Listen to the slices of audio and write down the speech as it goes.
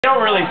They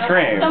don't really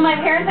scream. So my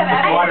parents have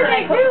It's water.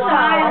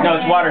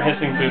 No, it's water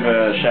hissing through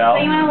the shell.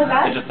 So you want to look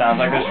up? It just sounds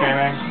like they're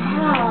screaming.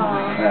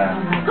 Oh. Yeah.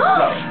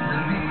 So.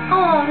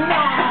 Oh no.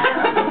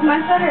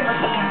 My sweater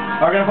looking at.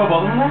 Are we gonna put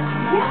both of them there?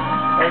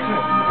 Yeah. Very soon.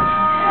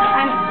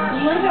 I'm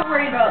a little bit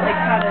worried about like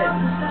how to.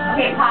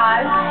 Okay,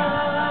 pause.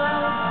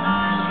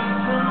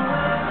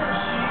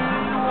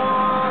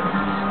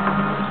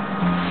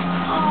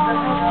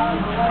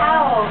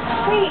 Ow.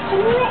 Wait,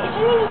 shouldn't we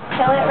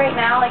kill it right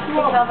now? Like, take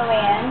it all the way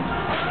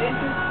in?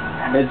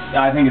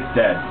 I think it's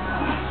dead.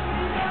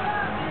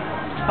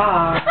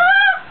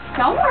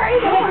 Don't worry,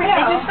 don't worry.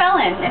 It just fell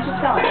in. It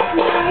just fell in.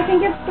 No, I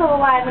think it's still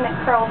alive and it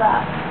curled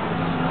up.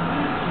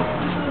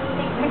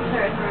 Take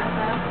pictures,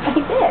 Martha. I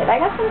did. I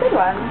got some good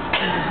ones.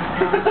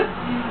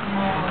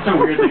 It's a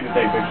weird thing to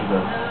take pictures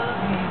of.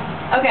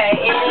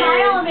 Okay, it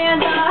is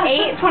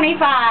 8:25.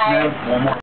 One more.